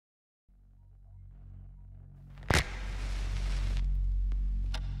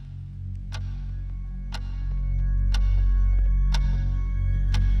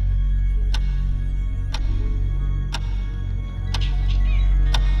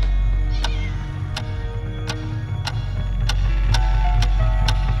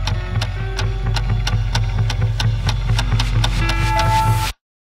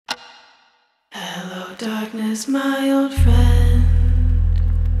old friend,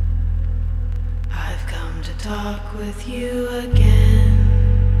 I've come to talk with you again,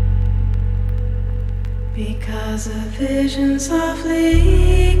 because a vision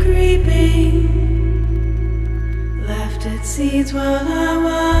softly creeping left its seeds while I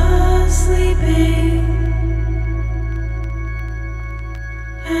was sleeping,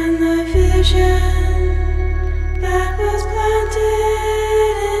 and the vision that was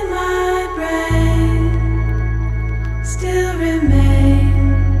planted in my brain still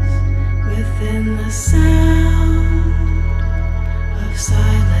remains within the sound of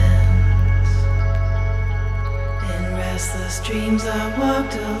silence. In restless dreams I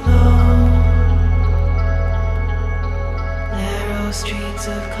walked alone, narrow streets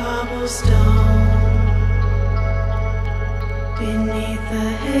of cobblestone, beneath the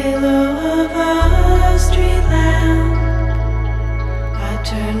halo of a street lamp. I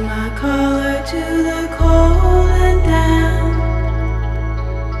turned my collar to the cold and damp.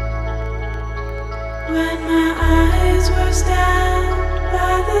 When my eyes were stabbed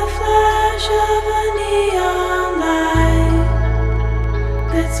by the flash of a neon light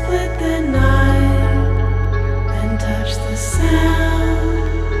that split the night and touched the sound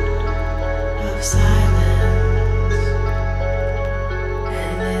of silence,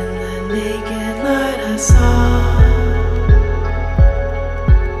 and in the naked light I saw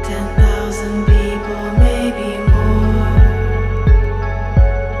 10,000 people, maybe more.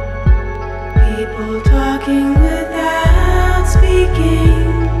 People talking without speaking,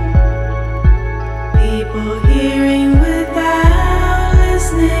 people hearing